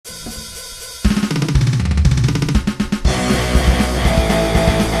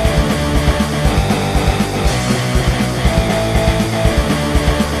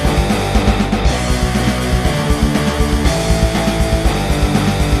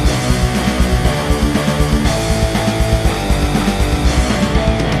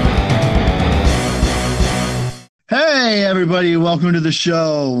everybody. Welcome to the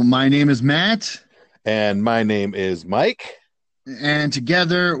show. My name is Matt, And my name is Mike, and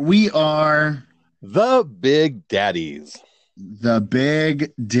together we are the Big Daddies. the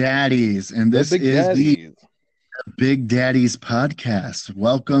Big Daddies, and The this Big is the Daddies. Big Daddies podcast. That's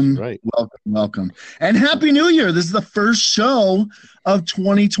Welcome, right. welcome, welcome, and Happy New Year. This is the first show of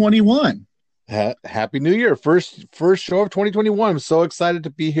 2021. Happy New Year. First show of 2021. I'm so excited to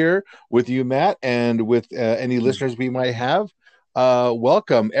be here with you, Matt, and with any listeners we might have.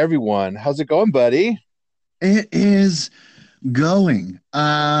 Welcome, everyone. How's it going, buddy? It is going.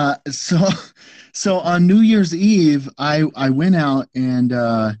 So on New Year's Eve, I went out and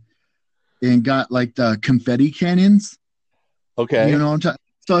got like the confetti cannons. Okay. You know what I'm talking.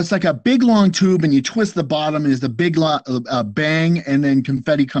 So it's like a big long tube, and you twist the bottom, and it's the big bang, and then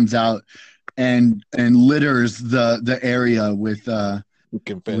confetti comes out and litters the area with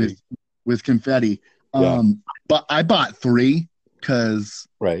Confetti. with confetti. Yeah. But I bought 3 because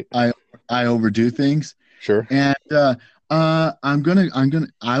Right. I overdo things, Sure. and I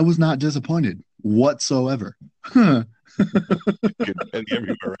was not disappointed whatsoever. Confetti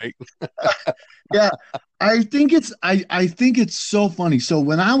everywhere, right? Yeah, I think it's so funny. So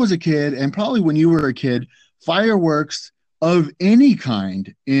when I was a kid, and probably when you were a kid, fireworks of any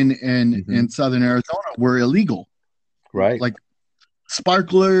kind in Southern Arizona were illegal. Right. Like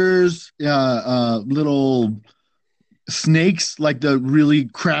sparklers, little snakes, like the really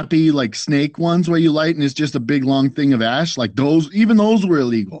crappy like snake ones where you light and it's just a big long thing of ash. Like even those were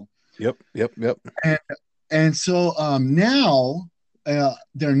illegal. Yep. And so now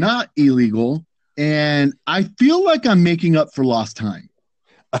they're not illegal, and I feel like I'm making up for lost time.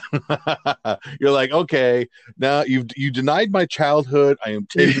 You're like, okay, now you denied my childhood. I am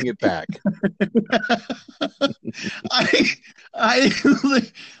taking it back. I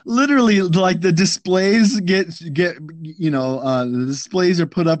literally, like, the displays get the displays are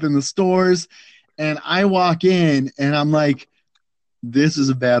put up in the stores, and I walk in and I'm like, this is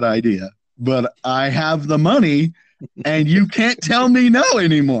a bad idea, but I have the money and you can't tell me no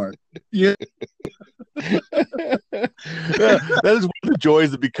anymore. Yeah. That is one of the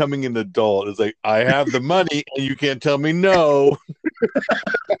joys of becoming an adult. It's like, I have the money and you can't tell me no.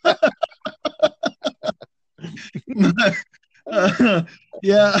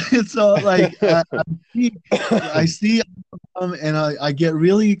 Yeah, it's all like I see and I get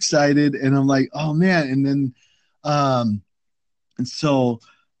really excited, and I'm like, oh man. And then and so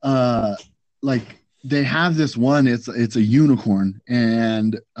like they have this one, it's a unicorn,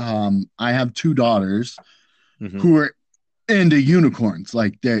 and I have 2 daughters who are into unicorns.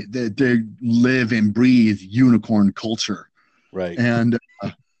 Like they live and breathe unicorn culture. Right. And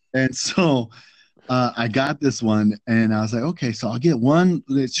so I got this one, and I was like, okay, so I'll get one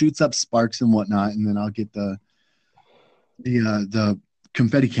that shoots up sparks and whatnot, and then I'll get the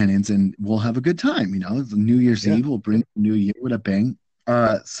confetti cannons, and we'll have a good time. It's New Year's Eve. We'll bring the new year with a bang.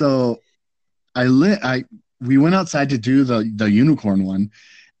 So we went outside to do the unicorn one,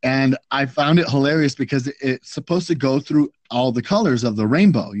 and I found it hilarious because it's supposed to go through all the colors of the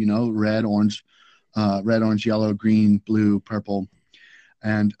rainbow. Red, orange, yellow, green, blue, purple,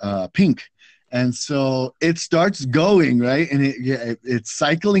 and pink. And so it starts going, right? And it's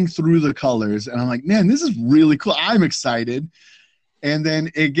cycling through the colors. And I'm like, man, this is really cool. I'm excited. And then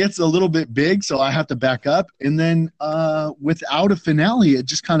it gets a little bit big, so I have to back up. And then without a finale, it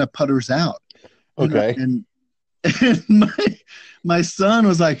just kind of putters out. Okay. And my son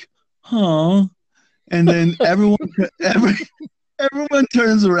was like, huh. And then everyone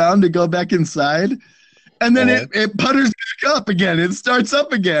turns around to go back inside. And then it putters back up again. It starts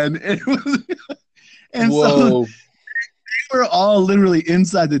up again. And so they were all literally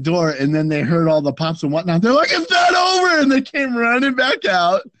inside the door, and then they heard all the pops and whatnot. They're like, it's not over. And they came running back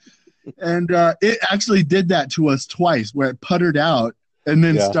out. And it actually did that to us twice, where it puttered out and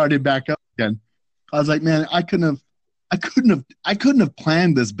then started back up again. I was like, man, I couldn't have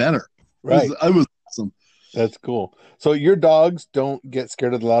planned this better. Right. I was awesome. That's cool. So your dogs don't get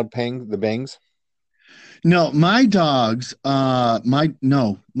scared of the loud bangs? No, my dogs,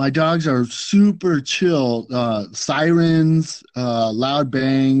 my dogs are super chill. Sirens, loud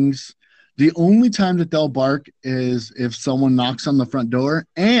bangs. The only time that they'll bark is if someone knocks on the front door.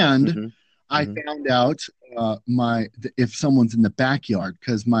 And I found out if someone's in the backyard,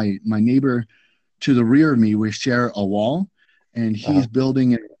 because my neighbor to the rear of me, we share a wall, and he's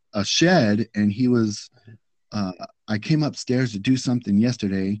building a shed, and he was. I came upstairs to do something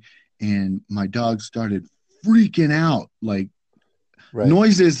yesterday, and my dog started freaking out, like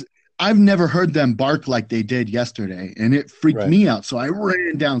noises. I've never heard them bark like they did yesterday, and it freaked me out. So I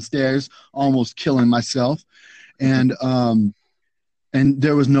ran downstairs, almost killing myself. and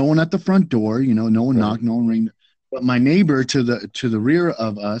there was no one at the front door. No one knocked, no one rang. But my neighbor to the rear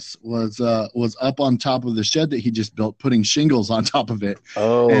of us was up on top of the shed that he just built, putting shingles on top of it.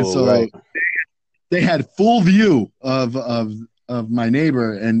 And Oh, so right. they had full view of my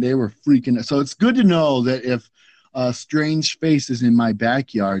neighbor, and they were freaking. So it's good to know that if a strange face is in my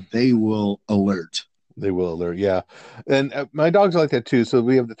backyard, they will alert. They will alert. Yeah, and my dogs are like that too. So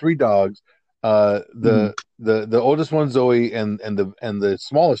we have the three dogs. Mhm. The oldest one, Zoe, and the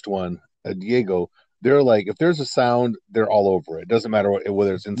smallest one, Diego. They're like, if there's a sound, they're all over it. Doesn't matter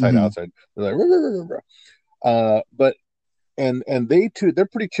whether it's inside or Mhm. outside. They're like, "Rah, rah, rah, rah, rah." But and they too, they're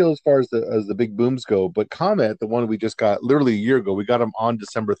pretty chill as far as the big booms go. But Comet, the one we just got literally a year ago, we got him on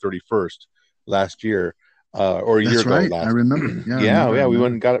December 31st last year, or a year That's ago right. I last. remember. Yeah, I Yeah, remember. I yeah, we went remember.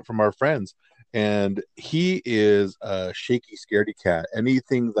 and got it from our friends, and he is a shaky, scaredy cat.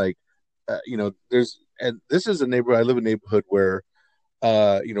 Anything like, there's and this is a neighborhood. I live in a neighborhood where,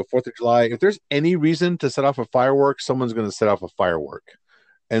 4th of July. If there's any reason to set off a firework, someone's going to set off a firework.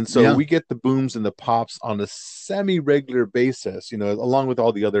 And so Yeah. we get the booms and the pops on a semi-regular basis, along with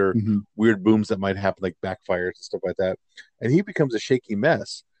all the other Mhm. weird booms that might happen, like backfires and stuff like that. And he becomes a shaky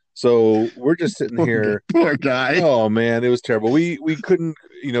mess. So we're just sitting Poor guy. here. Poor guy. Oh man, it was terrible. We couldn't,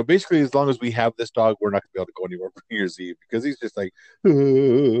 basically as long as we have this dog, we're not gonna be able to go anywhere for New Year's Eve because he's just like,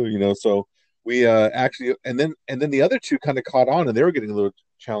 So we actually, and then the other two kind of caught on, and they were getting a little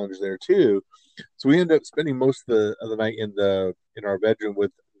challenged there too. So we ended up spending most of the night in our bedroom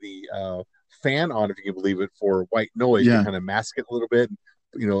with the fan on, if you can believe it, for white noise to Yeah. kind of mask it a little bit.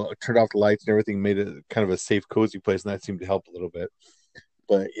 Turned off the lights and everything, made it kind of a safe, cozy place, and that seemed to help a little bit.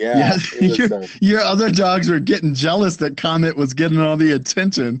 But yeah, Yeah. it was. Your other dogs were getting jealous that Comet was getting all the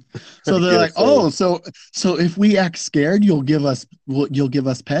attention. I So they're like, guess so. "Oh, so if we act scared, you'll give us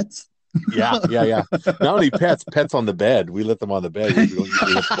pets?" Yeah, yeah, yeah. Not only pets on the bed. We let them on the bed. We don't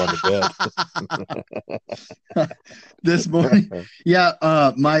usually let them on the This morning, bed. yeah,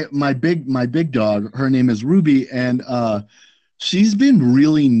 my big dog, her name is Ruby, and she's been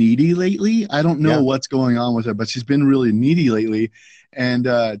really needy lately. I don't know Yeah. what's going on with her, but she's been really needy lately. And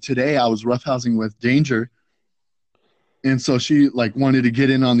today I was roughhousing with Danger, and so she like wanted to get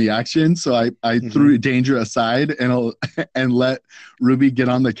in on the action. So I Hmm. threw Danger aside and and let Ruby get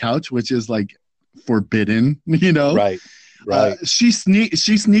on the couch, which is like forbidden, you know. Right. Right. She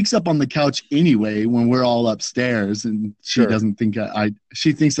sneaks up on the couch anyway when we're all upstairs, and she Sure. doesn't think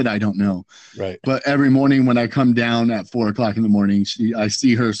she thinks that I don't know. Right. But every morning when I come down at 4 o'clock in the morning, I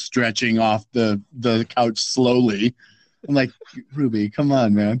see her stretching off the couch slowly. I'm like, Ruby, come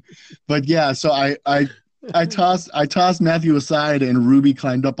on, man. But yeah, so I tossed Matthew aside, and Ruby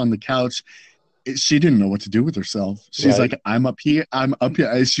climbed up on the couch. She didn't know what to do with herself. She's Right. like, I'm up here. I'm up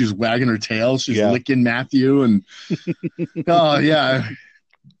here. She's wagging her tail. She's Yeah. licking Matthew, and oh yeah,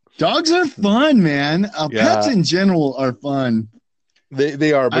 dogs are fun, man. Pets Yeah. in general are fun.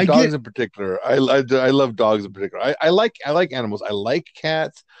 They are, but I dogs get in particular. I love dogs in particular. I like animals. I like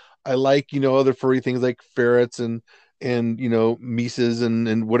cats. I like other furry things like ferrets and mices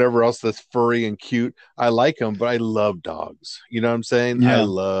and whatever else that's furry and cute. I like them, but I love dogs. You know what I'm saying? I yeah,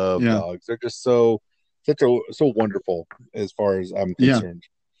 love yeah, dogs. They're just so wonderful as far as I'm yeah. concerned.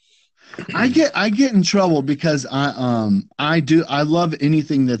 I get in trouble because I love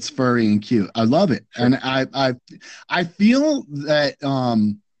anything that's furry and cute. I love it, Sure. and I feel that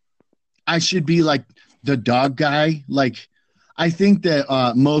I should be like the dog guy. Like I think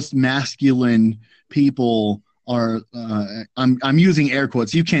that most masculine people are. I'm using air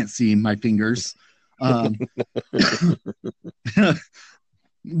quotes. You can't see my fingers. Um,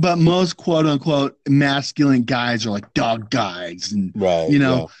 but most quote unquote masculine guys are like dog guys, and Right. you Yeah.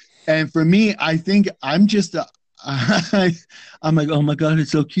 know. And for me, I think I'm just I'm like, oh my god,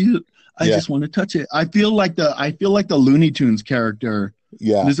 it's so cute. I Yeah. just want to touch it. I feel like the Looney Tunes character.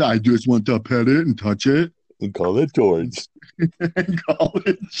 Yeah. This I just want to pet it and touch it And call it George. and call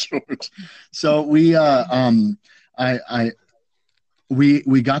it George. So I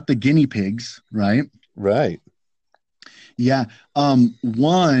we got the guinea pigs, right? Right. Yeah.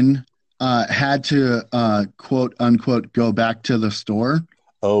 One had to quote unquote go back to the store.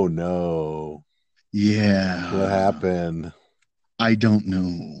 Oh no. What Yeah. happened? I don't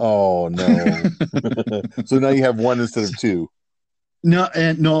know. Oh no. So now you have one instead of two. No,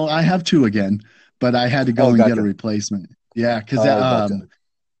 I have two again, but I had to go Oh, and get a gotcha. replacement. Yeah, because Oh,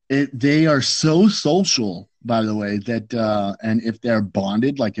 gotcha. they are so social, by the way, that and if they're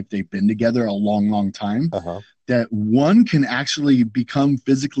bonded, like if they've been together a long, long time, Uh-huh. that one can actually become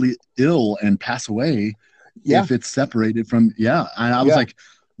physically ill and pass away Yeah. if it's separated from. Yeah, and I was Yeah. like,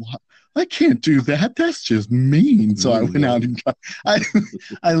 I can't do that. That's just mean. So I went out and got, I,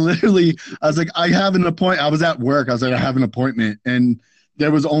 I literally, I was like, I have an appointment. I was at work. I was like, I have an appointment. And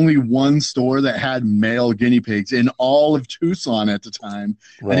there was only one store that had male guinea pigs in all of Tucson at the time.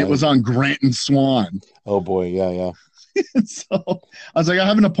 Right. And it was on Grant and Swan. Oh boy. Yeah. And so I was like, I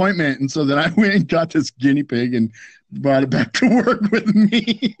have an appointment. And so then I went and got this guinea pig and brought it back to work with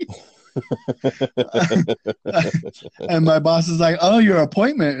me. And my boss is like, "Oh, your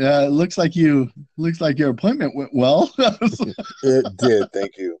appointment looks like your appointment went well." It did.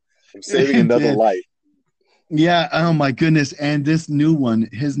 Thank you. I'm saving another life. Yeah. Oh my goodness. And this new one,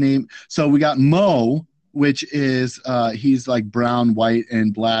 his name. So we got Mo, which is he's like brown, white,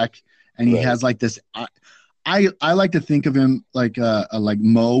 and black, and he has like this. I like to think of him like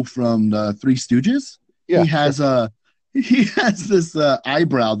Mo from the Three Stooges. Yeah. He has this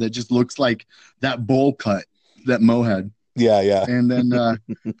eyebrow that just looks like that bowl cut that Mo had. Yeah. And then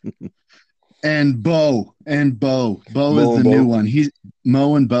and Bo is the new one. He's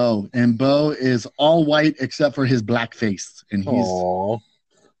Mo and Bo is all white except for his black face, and he's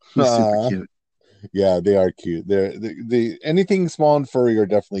super cute. Yeah, they are cute. They anything small and furry are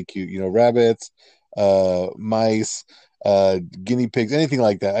definitely cute. You know, rabbits, mice, guinea pigs, anything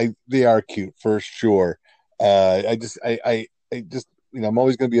like that. They are cute for sure. I just, I'm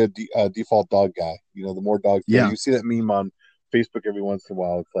always going to be a default dog guy. You know, the more dogs, you see that meme on Facebook every once in a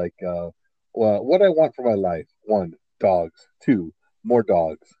while. It's like, well, what I want for my life: 1, dogs; 2, more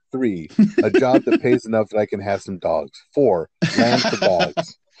dogs; 3, a job that pays enough that I can have some dogs; 4, land for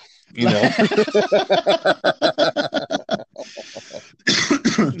dogs. You know.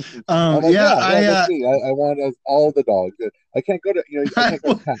 Like, that's me. I want all the dogs. I can't go to I can't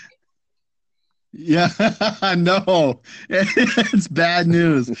go to pack. Yeah, no, it's bad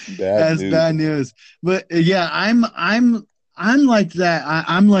news. Bad news. But yeah, I'm like that.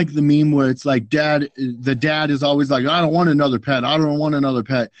 I'm like the meme where it's like the dad is always like, I don't want another pet. I don't want another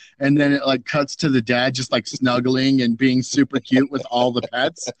pet. And then it like cuts to the dad just like snuggling and being super cute with all the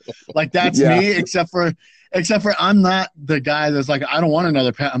pets. Like that's me, except for I'm not the guy that's like, I don't want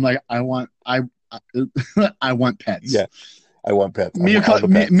another pet. I'm like, I want pets. Yeah, I want pets.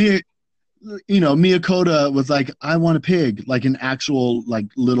 Miyakota was like, I want a pig, like an actual like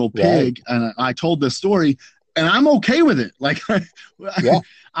little pig. Right. And I told this story and I'm okay with it. Like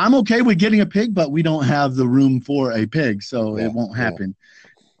I'm okay with getting a pig, but we don't have the room for a pig. So it won't happen.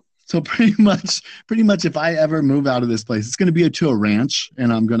 So pretty much if I ever move out of this place, it's going to be to a ranch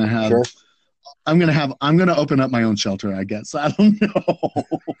and I'm going to have, I'm going to open up my own shelter, I guess. I don't know.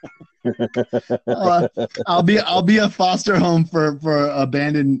 I'll be a foster home for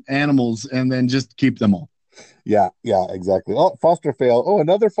abandoned animals and then just keep them all. Yeah, exactly. Oh, foster fail. Oh,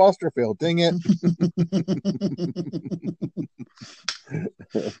 another foster fail. Dang it.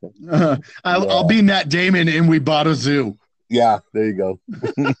 I'll be Matt Damon and We Bought a Zoo. Yeah, there you go.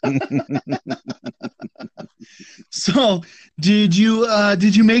 So, did you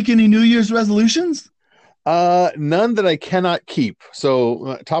make any New Year's resolutions? None that I cannot keep.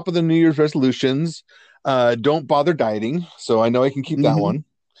 So, top of the New Year's resolutions, don't bother dieting. So I know I can keep that one.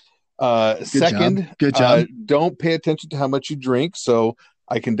 Good job. Don't pay attention to how much you drink. So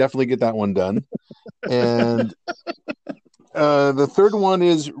I can definitely get that one done. And the third one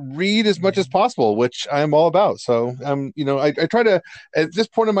is read as much as possible, which I'm all about. So I try to, at this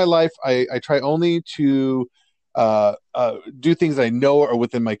point in my life, I try only to do things I know are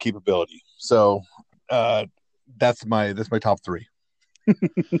within my capability. So that's my top 3.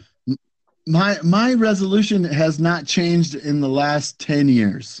 My resolution has not changed in the last 10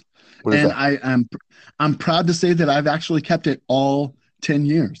 years. And I'm proud to say that I've actually kept it all 10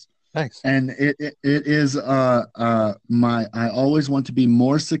 years. Nice. And it is I always want to be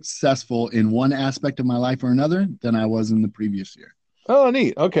more successful in one aspect of my life or another than I was in the previous year. Oh,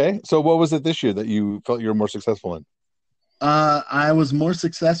 neat. Okay. So what was it this year that you felt you were more successful in? I was more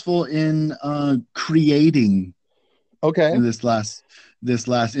successful in creating. Okay. In this last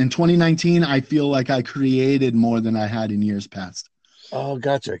in 2019, I feel like I created more than I had in years past. Oh,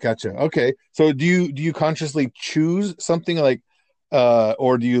 gotcha. Okay. So do you consciously choose something like,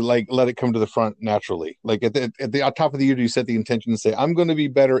 or do you like let it come to the front naturally? Like at the top of the year, do you set the intention to say, I'm going to be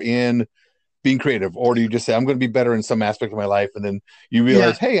better in being creative? Or do you just say, I'm going to be better in some aspect of my life? And then you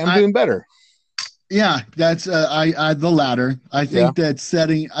realize, hey, I'm doing better. Yeah, that's the latter. I think that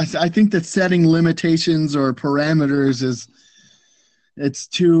setting limitations or parameters it's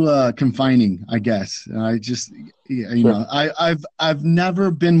too confining, I guess. I just I've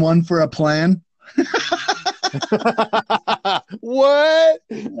never been one for a plan. What?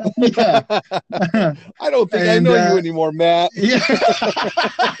 Yeah. I don't think I And know you anymore, Matt. yeah.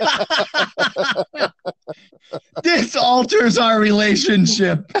 This alters our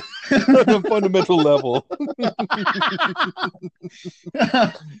relationship. On a fundamental level.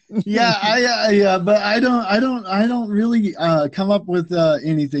 Yeah, but I don't really come up with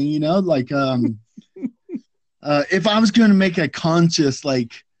anything, like if I was going to make a conscious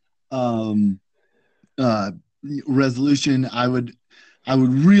um uh resolution, I would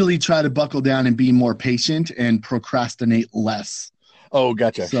really try to buckle down and be more patient and procrastinate less. Oh,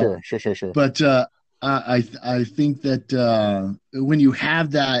 gotcha. So, Sure. but I think that when you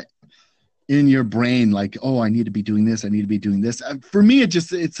have that in your brain, like, oh, I need to be doing this, I need to be doing this. For me,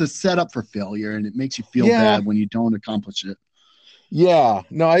 it's a setup for failure, and it makes you feel Yeah. bad when you don't accomplish it. Yeah.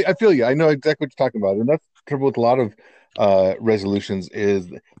 No, I feel you. I know exactly what you're talking about. And that's the trouble with a lot of resolutions is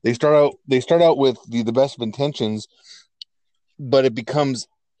they start out with the best of intentions, but it becomes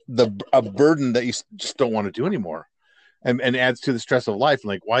a burden that you just don't want to do anymore. And adds to the stress of life.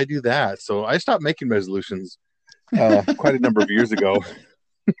 Like, why do that? So I stopped making resolutions quite a number of years ago.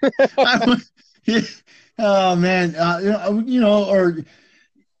 Oh man, or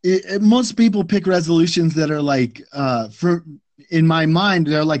most people pick resolutions that are like for in my mind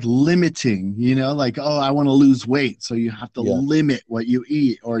they're like limiting, like, oh, I want to lose weight, so you have to Yeah, limit what you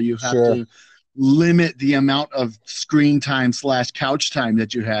eat, or you have sure. to limit the amount of screen time / couch time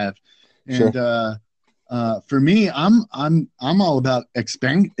that you have. Sure. And for me, I'm all about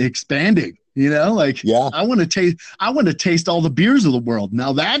expanding, like Yeah. I want to taste all the beers of the world.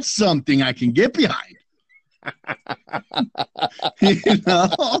 Now that's something I can get behind. you know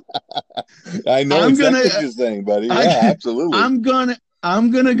I know I'm exactly gonna what you're saying, buddy. Yeah, I, absolutely. I'm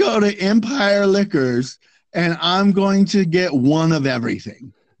gonna go to Empire Liquors, and I'm going to get one of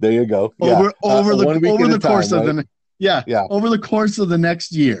everything There you go. Yeah. over the 1 week over at a the course time, of right? yeah, Yeah. over the course of the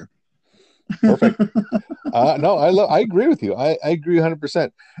next year. Perfect. No, I agree with you. I agree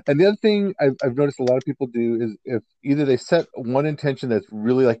 100%. And the other thing I've noticed a lot of people do is if either they set one intention that's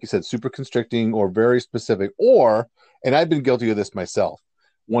really, like you said, super constricting or very specific, or, and I've been guilty of this myself,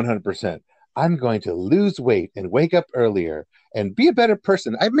 100%. I'm going to lose weight and wake up earlier and be a better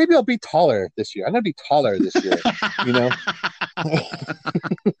person. Maybe I'll be taller this year. I'm going to be taller this year. You know?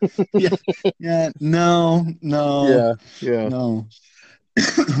 Yeah, yeah, no, no, Yeah, yeah. no.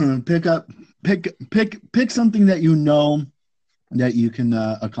 pick up, pick something that that you can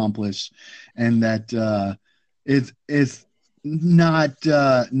accomplish, and that it's not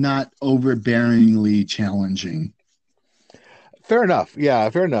overbearingly challenging. Fair enough. Yeah,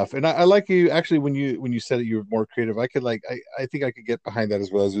 fair enough. And I like you actually when you said that you were more creative. I could I think I could get behind that as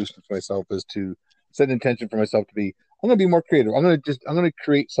well as resolution for myself is to set an intention for myself to be I'm gonna be more creative. I'm gonna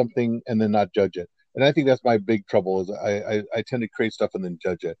create something and then not judge it. And I think that's my big trouble is I tend to create stuff and then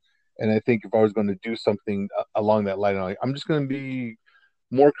judge it. And I think if I was going to do something along that line, I'm just going to be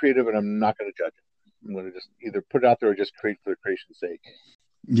more creative and I'm not going to judge it. I'm going to just either put it out there or just create for the creation's sake.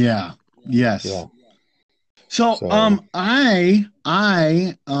 Yeah. Yes. Yeah. So, So, I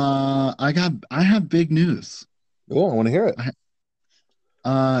have big news. oh, I want to hear it.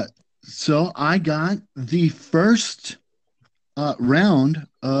 Uh, so I got the first round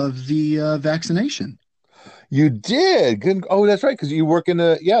of the vaccination. You did. Good. Oh, that's right. Because you work in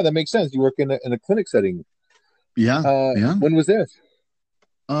a, yeah, that makes sense. You work in a clinic setting. Yeah, yeah. When was this?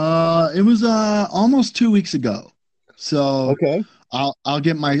 It was almost 2 weeks ago. So Okay. I'll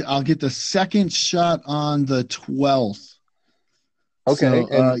get the second shot on the 12th. Okay. So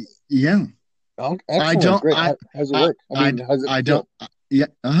And yeah. I excellent. don't Great. I How's it I work? I I mean, how's it I feel? don't yeah,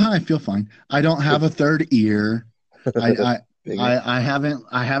 I feel fine. I don't have a third ear. I I Dang it.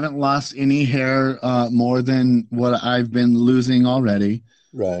 I haven't lost any hair more than what I've been losing already.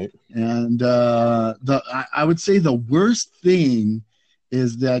 Right. And I would say the worst thing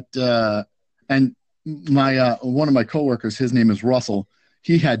is that and my one of my coworkers, his name is Russell.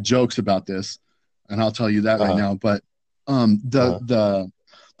 He had jokes about this, and I'll tell you that right Uh-huh. now. But Uh-huh.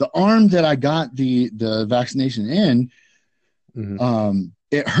 the arm that I got the vaccination in, Hmm.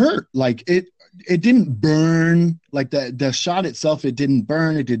 it hurt. Like it didn't burn. Like the shot itself, it didn't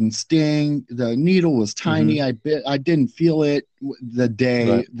burn. It didn't sting. The needle was Hmm. tiny. I didn't feel it the day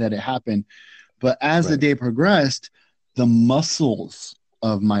Right. that it happened. But as the Right. day progressed, the muscles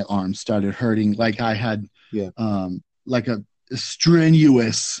of my arm started hurting. Like I had Yeah. like a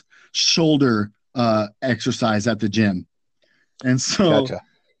strenuous shoulder exercise at the gym. And so Gotcha.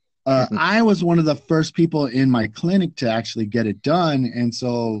 I was one of the first people in my clinic to actually get it done. And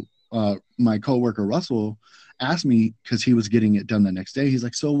so my coworker Russell asked me, because he was getting it done the next day. He's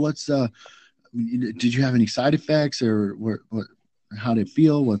like, "So did you have any side effects or what, how did it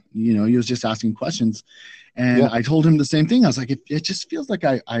feel? What, he was just asking questions. And Yeah. I told him the same thing. I was like, it just feels like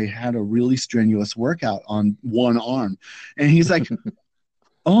I had a really strenuous workout on one arm. And he's like,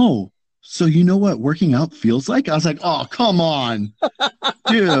 oh, so you know what working out feels like? I was like, oh, come on,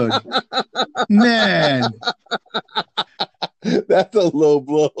 dude, man. That's a low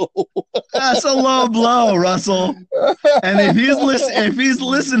blow. That's a low blow, Russell. And if he's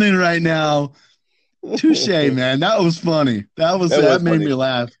listening right now, touche, man. That was funny. That made me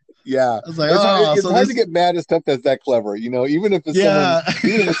laugh. Yeah, I was like, it's hard to get mad at stuff that's that clever, even if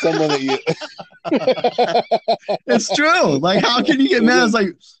it's someone that you. It's true. Like, how can you get mad? It's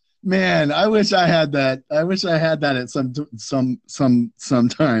like, man, I wish I had that. I wish I had that at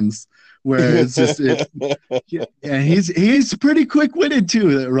sometimes where it's just and he's pretty quick witted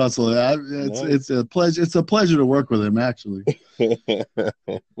too, Russell. It's a pleasure. It's a pleasure to work with him, actually. Yeah,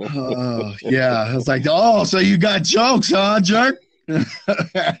 it's like, oh, so you got jokes, huh, jerk?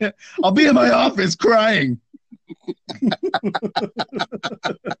 I'll be in my office crying.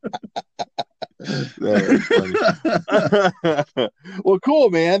 Well, cool,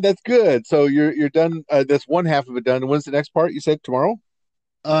 man. That's good. So you're done. That's one half of it done. When's the next part? You said tomorrow?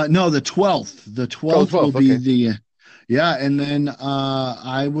 No, the 12th. The 12th will be okay. and then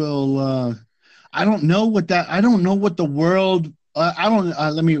I will. I don't know what the world. I don't.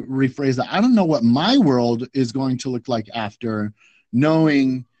 Let me rephrase that. I don't know what my world is going to look like after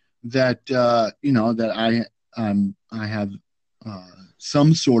knowing that that I have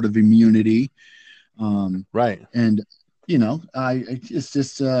some sort of immunity. Right. And it's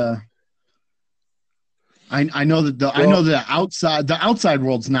just I know that the outside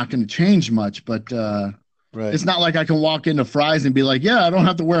world's not going to change much, but right. It's not like I can walk into Fry's and be like, yeah, I don't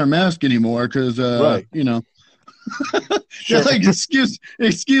have to wear a mask anymore because right. They're like, excuse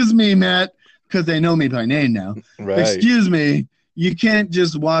me, Matt, because they know me by name now. Right. Excuse me, you can't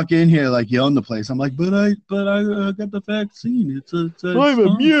just walk in here like you own the place. I'm like, but I got the vaccine. I'm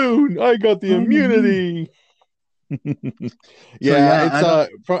immune. I got the immunity. I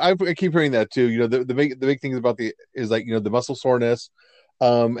keep hearing that too. The big thing about is like the muscle soreness,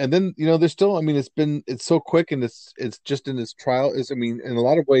 and then there's still. I mean, it's so quick and it's just in this trial. In a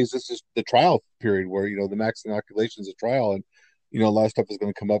lot of ways, this is the trial period where the max inoculation is a trial, and a lot of stuff is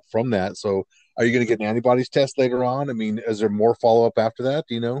going to come up from that. So, are you going to get an antibodies test later on? I mean, is there more follow up after that?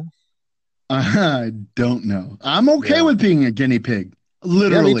 Do you know? I don't know. I'm okay with being a guinea pig.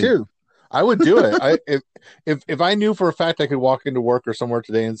 Literally, yeah, me too. I would do it. If I knew for a fact I could walk into work or somewhere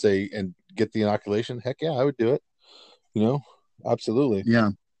today and get the inoculation, heck yeah, I would do it. Absolutely.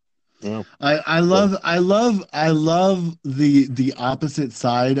 Yeah. I love the opposite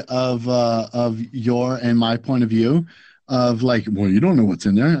side of your and my point of view of like, well, you don't know what's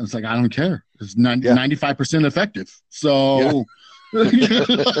in there. It's like, I don't care. It's 95% effective. So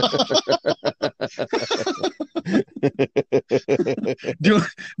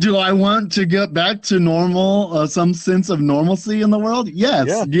do I want to get back to normal, some sense of normalcy in the world? Yes.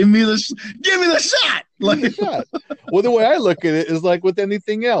 Yeah. Give me the shot. Like, well, the way I look at it is like with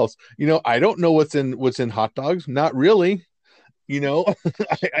anything else. I don't know what's in hot dogs. Not really.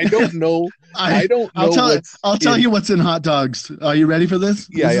 I don't know. I don't know. I'll tell you what's in hot dogs. Are you ready for this?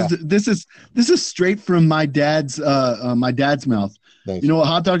 Yeah. This is straight from my dad's mouth. Nice. You know what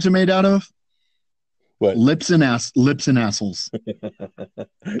hot dogs are made out of? What? Lips and assholes.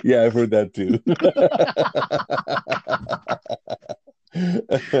 Yeah, I've heard that too.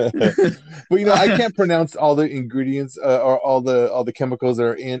 But I can't pronounce all the ingredients or all the chemicals that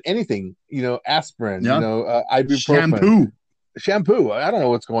are in anything. Aspirin. Ibuprofen. Shampoo. I don't know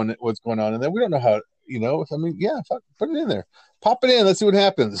what's going on in there. We don't know how. Put it in there. Pop it in. Let's see what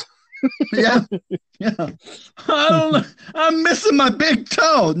happens. Yeah. I'm missing my big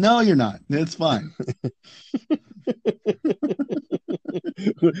toe. No, you're not. It's fine.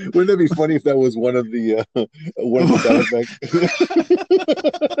 Wouldn't that be funny if that was one of the side effects?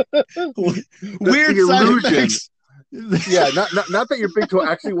 Weird side effects. Yeah, not that your big toe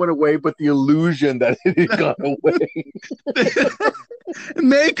actually went away, but the illusion that it had gone away. It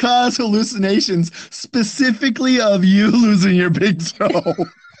may cause hallucinations, specifically of you losing your big toe.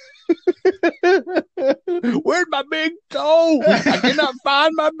 Where's my big toe? I cannot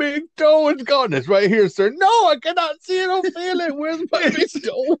find my big toe. It's gone. It's right here, sir. No, I cannot see it or feel it. Where's my big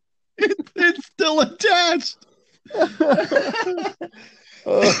toe? It's still attached.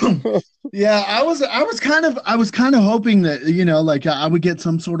 Yeah, I was kind of hoping that like I would get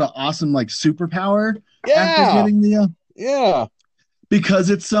some sort of awesome like superpower after getting the because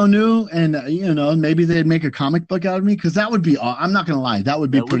it's so new, and maybe they'd make a comic book out of me, because that would be I'm not gonna lie, that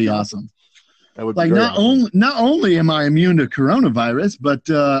would be pretty awesome. That would be Like very awesome. not only am I immune to coronavirus, but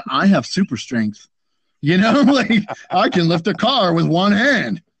I have super strength. You know, like I can lift a car with one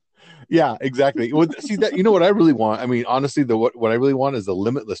hand. Yeah, exactly. Well, see that you know what I really want. I mean, honestly, what I really want is the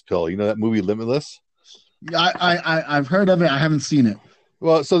Limitless pill. You know that movie Limitless. I've heard of it. I haven't seen it.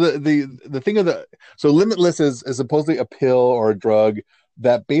 Well, so the thing of the so Limitless is supposedly a pill or a drug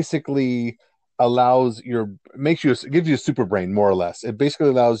that basically allows your makes you gives you a super brain more or less. It basically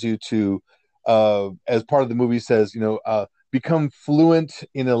allows you to, as part of the movie says, become fluent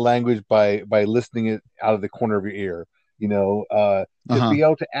in a language by listening it out of the corner of your ear. To Uh-huh. be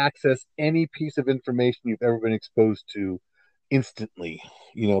able to access any piece of information you've ever been exposed to instantly.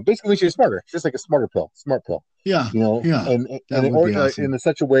 Basically makes you smarter. It's just like a smarter pill, smart pill. Yeah. Yeah. And That would be awesome. in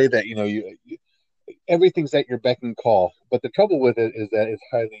such a way that everything's at your beck and call. But the trouble with it is that it's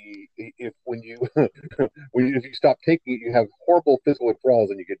highly if when you if you stop taking it, you have horrible physical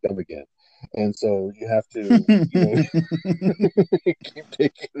withdrawals and you get dumb again. And so you have to keep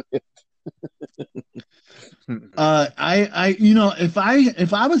taking it.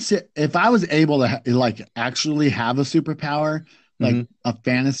 If I was able to like actually have a superpower, like Mm-hmm. a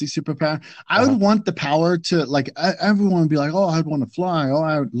fantasy superpower, I Uh-huh. would want the power to like everyone would be like, oh, I'd want to fly, oh,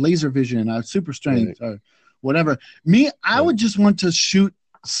 I have laser vision, I have super Right. strength, or whatever. Me, I Right. would just want to shoot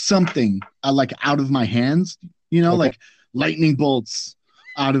something like out of my hands, Okay. like lightning bolts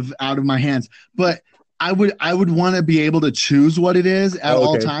out of my hands. But I would want to be able to choose what it is at Oh,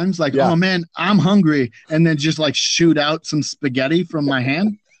 all okay. times. Like, Yeah. oh man, I'm hungry, and then just like shoot out some spaghetti from my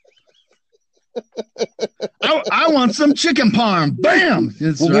hand. I want some chicken parm. Bam!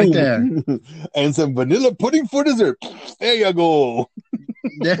 It's right there. And some vanilla pudding for dessert. There you go.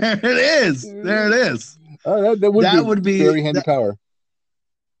 There it is. There it is. That would be That a would be very handy that. power.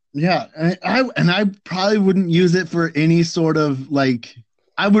 Yeah, I probably wouldn't use it for any sort of like.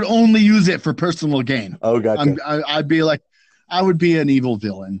 I would only use it for personal gain. Oh, gotcha. I'd be like, I would be an evil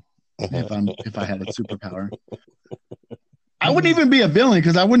villain if I had a superpower. I wouldn't even be a villain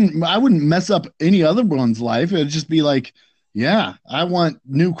because I wouldn't mess up any other one's life. It'd just be like, yeah, I want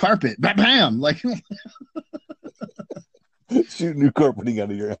new carpet. Bam, bam. Like, Shoot new carpeting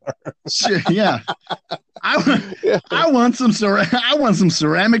out of your arm. shit, yeah. I Yeah. I want some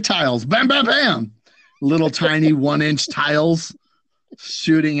ceramic tiles. Bam, bam, bam. Little tiny 1-inch tiles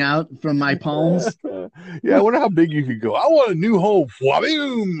shooting out from my palms. Yeah, I wonder how big you could go. I want a new home.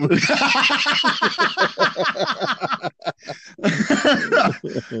 Boom.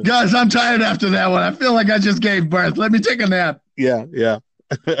 Guys, I'm tired after that one. I feel like I just gave birth. Let me take a nap. Yeah, yeah.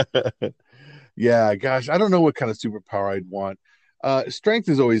 Yeah, gosh, I don't know what kind of superpower I'd want. Strength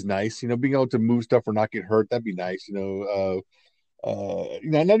is always nice, being able to move stuff or not get hurt. That'd be nice, not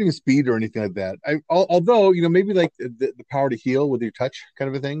even speed or anything like that. Although, maybe like the power to heal with your touch kind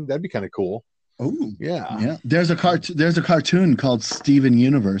of a thing. That'd be kind of cool. Oh, Yeah. yeah. There's a cartoon called Steven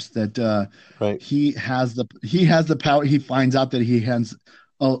Universe that Right. he has the power. He finds out that he has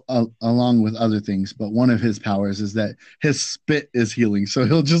along with other things, but one of his powers is that his spit is healing. So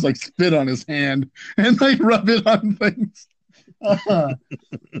he'll just like spit on his hand and like rub it on things. Uh,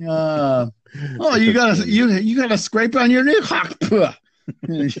 uh, oh, you got a scrape on your knee.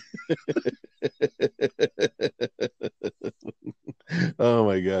 Oh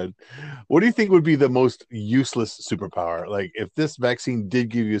my God. What do you think would be the most useless superpower? Like if this vaccine did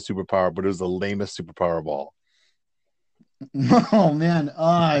give you a superpower, but it was the lamest superpower of all. Oh man,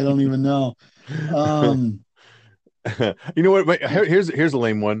 I don't even know. Um, You know what? Here's a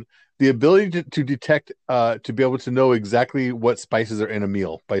lame one. The ability to detect to be able to know exactly what spices are in a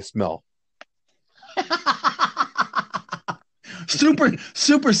meal by smell.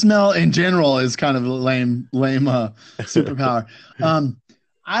 super smell in general is kind of a lame superpower.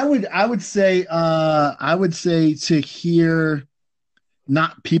 I would say to hear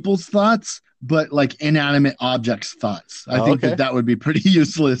not people's thoughts but like inanimate objects thoughts. I Oh, think okay. that would be pretty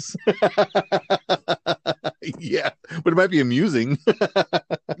useless. Yeah, but it might be amusing.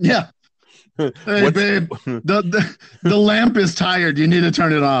 Yeah. Hey What's babe, the lamp is tired, you need to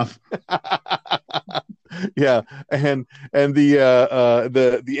turn it off. yeah, and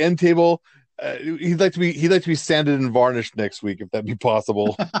the end table. He'd like to be sanded and varnished next week if that'd be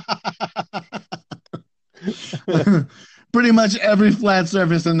possible. Pretty much every flat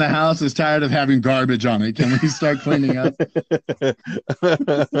surface in the house is tired of having garbage on it. Can we start cleaning up?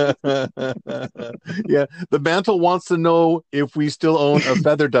 Yeah, the mantle wants to know if we still own a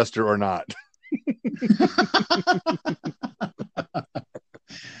feather duster or not.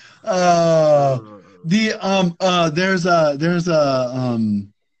 uh there's a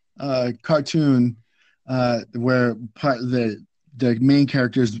cartoon where part the main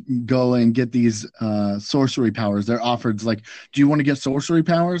characters go and get these sorcery powers. They're offered like, do you want to get sorcery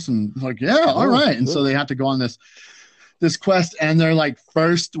powers? And it's like, yeah, all right. And so they have to go on this quest, and their like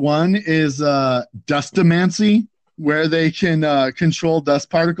first one is dustomancy, where they can control dust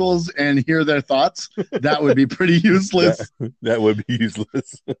particles and hear their thoughts. That would be pretty useless. That would be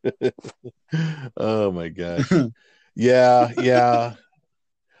useless. Oh my gosh. Yeah.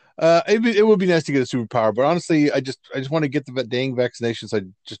 It would be nice to get a superpower, but honestly, I just want to get the dang vaccination so I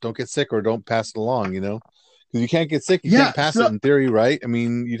just don't get sick or don't pass it along, because you can't get sick, you can't pass it in theory, right? I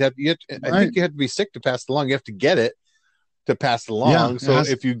mean, I think you have to be sick to pass it along. You have to get it to pass it along. So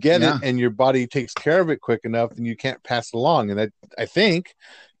if you get it and your body takes care of it quick enough, then you can't pass it along. And I think,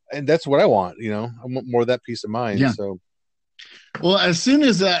 and that's what I want, I want more of that peace of mind. Yeah. So. Well, as soon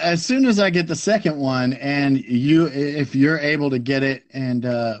as I get the second one, and if you're able to get it and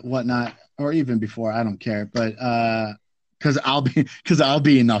whatnot, or even before, I don't care, but because I'll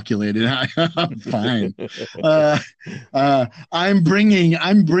be inoculated, I'm fine. I'm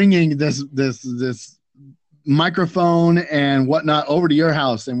bringing this microphone and whatnot over to your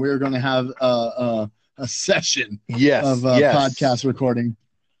house, and we're going to have a session of podcast recording.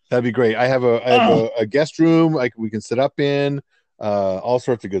 That'd be great. I have a guest room we can sit up in, all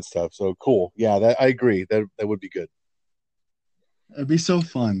sorts of good stuff. So cool. Yeah, I agree. That would be good. It'd be so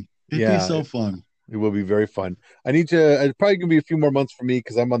fun. It'd be so fun. It will be very fun. It's probably gonna be a few more months for me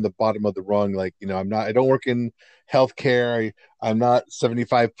because I'm on the bottom of the rung. I don't work in healthcare. I'm not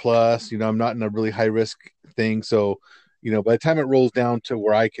 75 plus, I'm not in a really high risk thing. So, by the time it rolls down to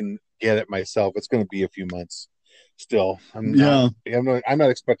where I can get it myself, it's going to be a few months. Still, I'm not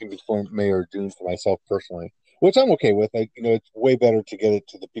expecting before May or June for myself personally, which I'm okay with. It's way better to get it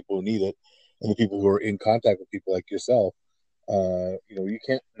to the people who need it and the people who are in contact with people like yourself. You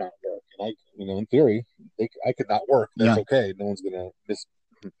can't not work, and in theory, I could not work. That's okay. No one's gonna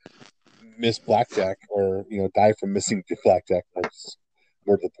miss blackjack or die from missing blackjack. That's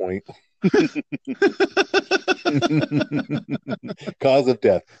more to the point. Cause of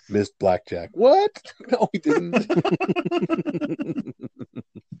death, missed blackjack. What? No, he didn't.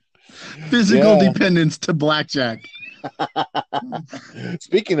 Physical dependence to blackjack.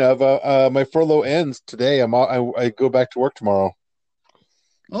 Speaking of, my furlough ends today. I go back to work tomorrow.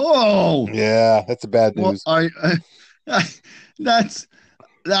 Oh, yeah, that's a bad news. Well,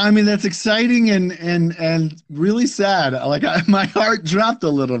 that's exciting and really sad. My heart dropped a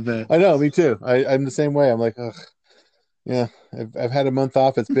little bit. I know, me too. I'm the same way. I'm like, ugh. Yeah, I've had a month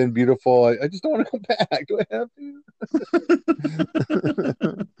off. It's been beautiful. I just don't want to go back. Do I have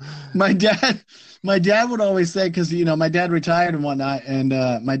to? My dad would always say, because my dad retired and whatnot, and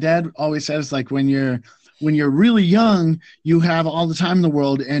my dad always says, like, when you're really young, you have all the time in the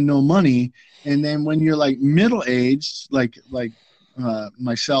world and no money, and then when you're like middle aged, like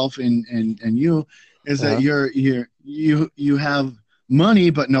myself and you, is that you have money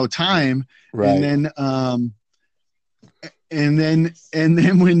but no time, right? And then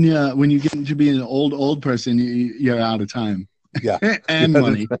when you get into being an old person, you're out of time. Yeah, and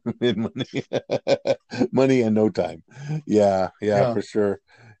money. Money and no time. Yeah, for sure.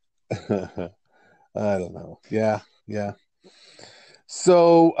 I don't know. Yeah.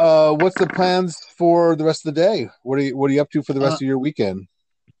 So, what's the plans for the rest of the day? What are you up to for the rest of your weekend?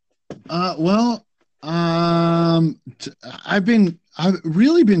 Well, I've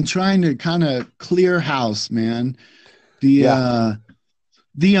really been trying to kind of clear house, man. The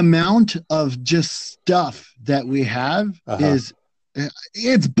amount of just stuff that we have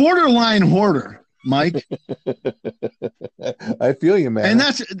it's borderline hoarder, Mike. I feel you, man. And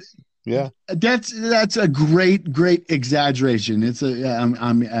that's a great exaggeration.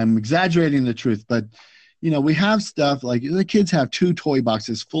 I'm exaggerating the truth, but we have stuff like the kids have 2 toy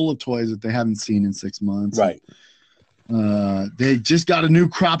boxes full of toys that they haven't seen in 6 months. Right. They just got a new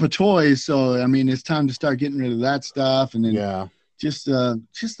crop of toys, so it's time to start getting rid of that stuff, and then just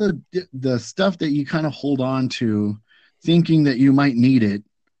the stuff that you kind of hold on to, thinking that you might need it,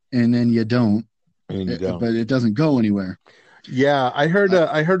 and then you don't. But it doesn't go anywhere. Yeah, I heard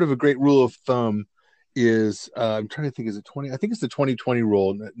of a great rule of thumb. Is I'm trying to think, is it 20? I think it's the 2020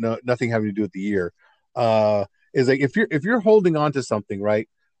 rule. No, nothing having to do with the year. Is like if you're holding on to something, right,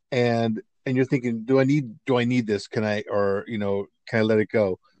 and you're thinking, do I need this? Can I let it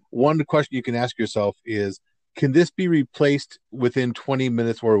go? One question you can ask yourself is, can this be replaced within 20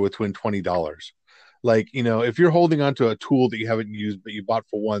 minutes or within $20? Like, if you're holding on to a tool that you haven't used, but you bought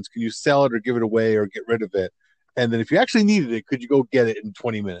for once, can you sell it or give it away or get rid of it? And then if you actually needed it, could you go get it in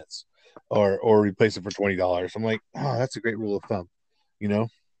 20 minutes or replace it for $20? I'm like, oh, that's a great rule of thumb,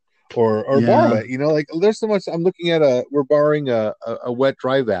 or borrow Yeah. it. Like there's so much. I'm looking at we're borrowing a wet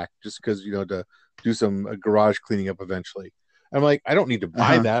dry vac just because to do some garage cleaning up eventually. I'm like, I don't need to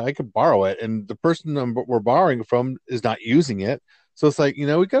buy Uh-huh. that. I could borrow it, and the person we're borrowing from is not using it. So it's like, we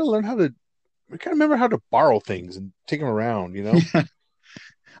got to learn how to. We got to remember how to borrow things and take them around.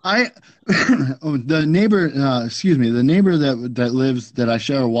 I the neighbor, excuse me, the neighbor that lives that I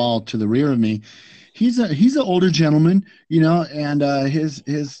share a wall to the rear of me. He's an older gentleman, and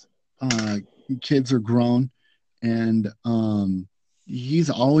his uh, kids are grown, and he's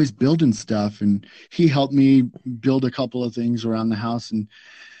always building stuff, and he helped me build a couple of things around the house, and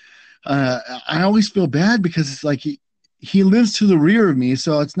I always feel bad because it's like he lives to the rear of me,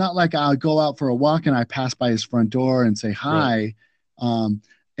 so it's not like I go out for a walk and I pass by his front door and say Right. hi.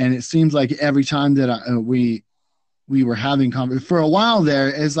 And it seems like every time that we were having for a while there,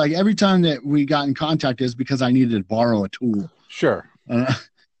 it's like every time that we got in contact is because I needed to borrow a tool. Sure.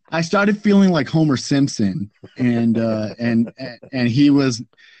 I started feeling like Homer Simpson, and he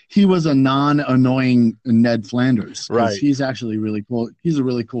was a non-annoying Ned Flanders, because Right. he's actually really cool. He's a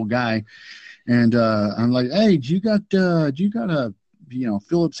really cool guy, and I'm like, hey, do you got a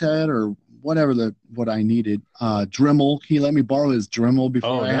Phillips head or whatever what I needed? Dremel. He let me borrow his Dremel before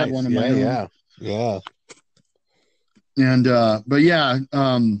Oh, I had nice. one of Yeah, my own. yeah, yeah. And but yeah,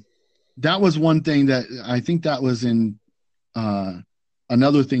 that was one thing that I think that was in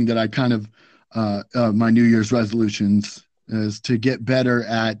another thing that I kind of my New Year's resolutions is to get better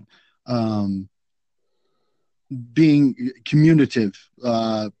at being communicative,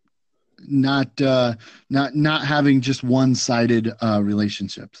 not having just one-sided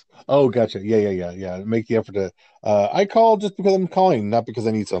relationships. Oh, gotcha. Yeah, yeah, yeah, yeah. Make the effort to. I call just because I'm calling, not because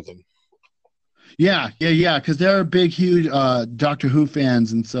I need something. Yeah, because they're big, huge Doctor Who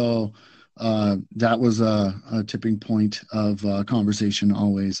fans, and so that was a tipping point of conversation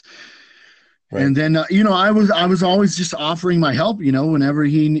always. Right. And then I was always just offering my help. Whenever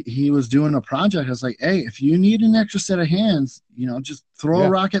he was doing a project, I was like, hey, if you need an extra set of hands, just throw a Yeah.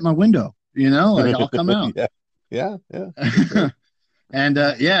 rock at my window. Like I'll come out. Yeah. Yeah. Yeah. For sure. And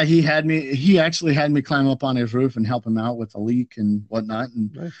yeah, he actually had me climb up on his roof and help him out with a leak and whatnot.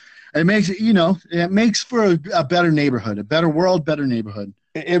 And Nice. it makes for a better neighborhood, a better world, better neighborhood.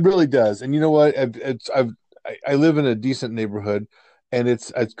 It really does. And you know what? I live in a decent neighborhood, and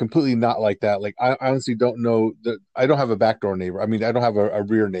it's completely not like that. Like I honestly don't know that I don't have a backdoor neighbor. I mean, I don't have a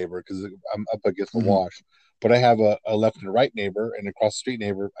rear neighbor because I'm up against the Mm-hmm. wash. But I have a left and a right neighbor and across the street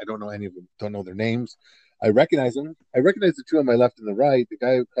neighbor. I don't know any of them. Don't know their names. I recognize them. I recognize the two on my left and the right. The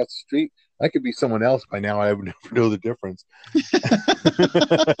guy across the street, that could be someone else by now. I would never know the difference.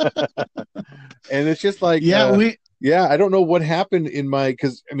 And it's just like, Yeah, yeah, I don't know what happened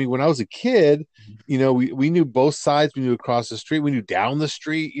because I mean, when I was a kid, we knew both sides. We knew across the street. We knew down the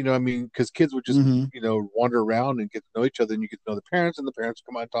street. I mean, because kids would just, mm-hmm. wander around and get to know each other, and you get to know the parents, and the parents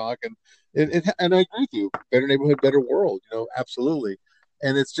come on and talk. And and I agree with you. Better neighborhood, better world. Absolutely.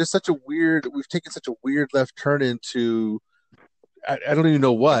 And it's just we've taken such a weird left turn into, I don't even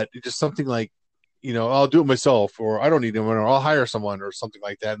know what. It's just something like, I'll do it myself, or I don't need anyone, or I'll hire someone, or something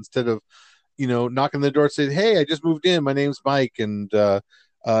like that, instead of, knocking on the door and saying, hey, I just moved in. My name's Mike, and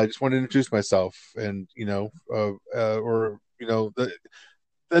I just wanted to introduce myself. And, the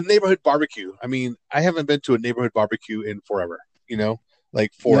neighborhood barbecue. I mean, I haven't been to a neighborhood barbecue in forever,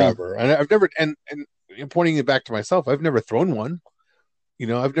 like Yeah. forever. And I've never, and pointing it back to myself, I've never thrown one.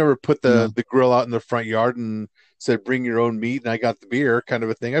 I've never put No. the grill out in the front yard and said, bring your own meat, and I got the beer, kind of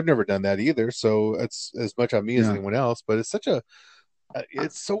a thing. I've never done that either. So it's as much on me as Yeah. anyone else, but it's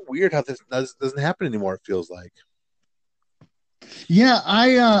so weird how this doesn't happen anymore. It feels like. Yeah,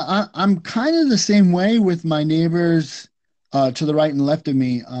 I'm kind of the same way with my neighbors to the right and left of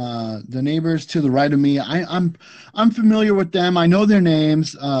me. The neighbors to the right of me, I'm familiar with them. I know their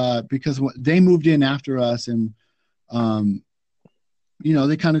names because they moved in after us, and um,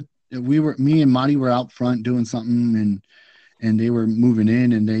 they kind of me and Marty were out front doing something, and they were moving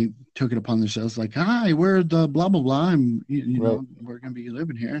in, and they took it upon themselves like, hi, we're the blah blah blah, and Right. we're gonna be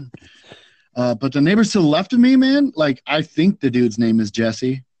living here. And, but the neighbors to the left of me, man, like I think the dude's name is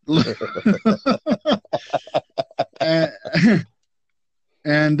Jesse.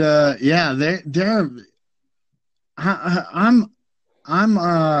 and yeah, they're I'm I'm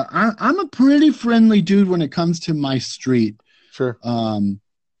a pretty friendly dude when it comes to my street. Sure.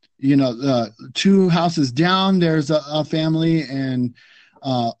 Two houses down, there's a family, and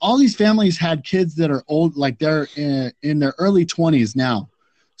all these families had kids that are old, like they're in their early 20s now.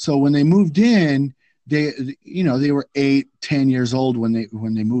 So when they moved in, they were 8, 10 years old when they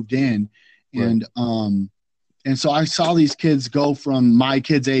moved in, and and so I saw these kids go from my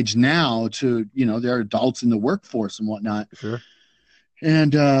kids' age now to, they're adults in the workforce and whatnot. Sure.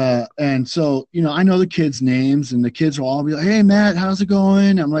 And so, I know the kids' names, and the kids will all be like, "Hey, Matt, how's it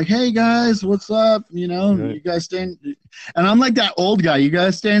going?" I'm like, "Hey guys, what's up? Right. You guys staying?" And I'm like that old guy. You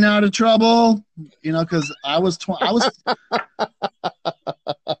guys staying out of trouble? Because I was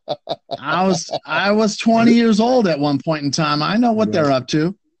 20 years old at one point in time. I know what they're up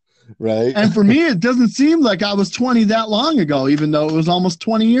to. Right. And for me, it doesn't seem like I was 20 that long ago, even though it was almost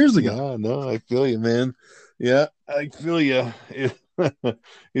 20 years ago. Yeah, no, I feel you, man. Yeah, I feel you.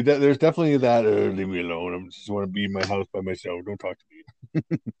 There's definitely that. Leave me alone. I just want to be in my house by myself. Don't talk to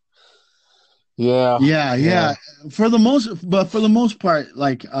me. Yeah. For the most part,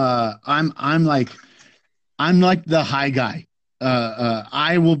 like I'm like the high guy.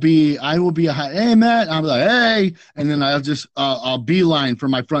 I will be a high. Hey, Matt. I'm like, hey, and then I'll beeline for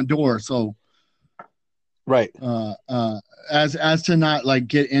my front door. So, right. As to not like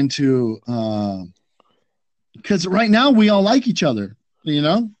get into because right now we all like each other,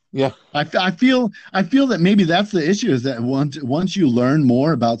 Yeah. I feel that maybe that's the issue, is that once you learn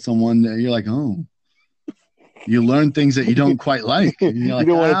more about someone, you're like, oh, you learn things that you don't quite like. And you're like,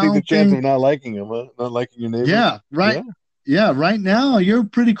 you don't want to take the chance of not liking him, huh? Not liking your neighbor. Yeah, right. Yeah, right now you're a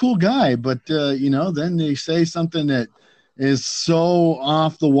pretty cool guy, but then they say something that is so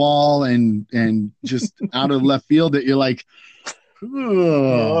off the wall and just out of left field that you're like,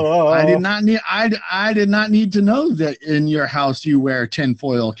 I did not need to know that in your house you wear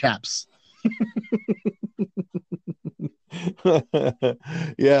tinfoil caps.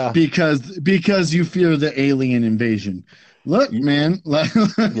 Yeah, because you fear the alien invasion. Look, man.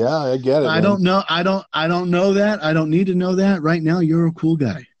 Yeah, I get it. I don't know that. I don't need to know that. Right now, you're a cool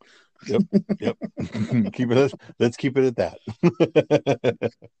guy. Yep. Let's keep it at that.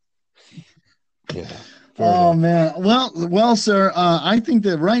 Yeah. Oh man. Well, sir. I think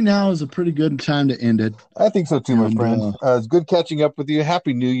that right now is a pretty good time to end it. I think so too, my friend. It's good catching up with you.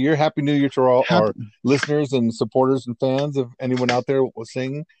 Happy New Year! Happy New Year to all our listeners and supporters and fans of anyone out there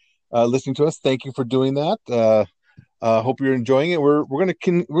listening to us. Thank you for doing that. Hope you're enjoying it. We're gonna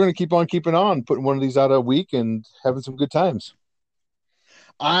keep on keeping on, putting one of these out a week and having some good times.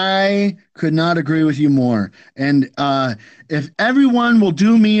 I could not agree with you more. And if everyone will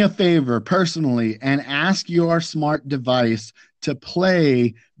do me a favor personally and ask your smart device to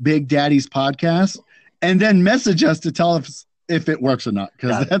play Big Daddy's podcast, and then message us to tell us if it works or not,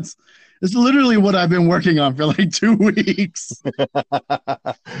 because it's literally what I've been working on for like 2 weeks.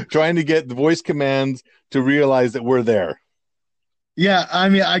 Trying to get the voice commands to realize that we're there. Yeah, I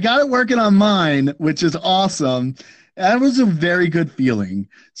mean, I got it working on mine, which is awesome. That was a very good feeling,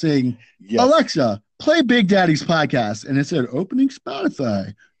 saying, yes. Alexa, play Big Daddy's podcast. And it said, opening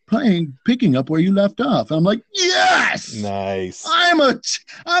Spotify, picking up where you left off. I'm like, yes! Nice. I'm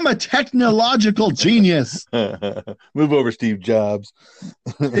a technological genius. Move over, Steve Jobs.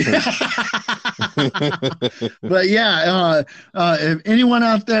 But yeah, if anyone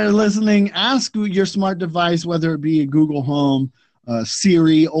out there listening, ask your smart device, whether it be a Google Home,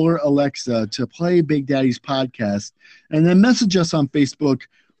 Siri, or Alexa, to play Big Daddy's podcast, and then message us on Facebook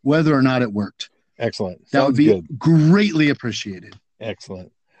whether or not it worked. Excellent. That would be greatly appreciated.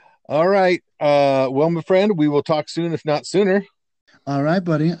 Excellent. All right. Well, my friend, we will talk soon, if not sooner. All right,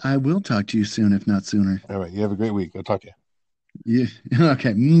 buddy. I will talk to you soon, if not sooner. All right. You have a great week. I'll talk to you. Yeah.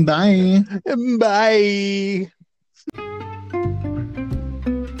 Okay. Bye. Bye.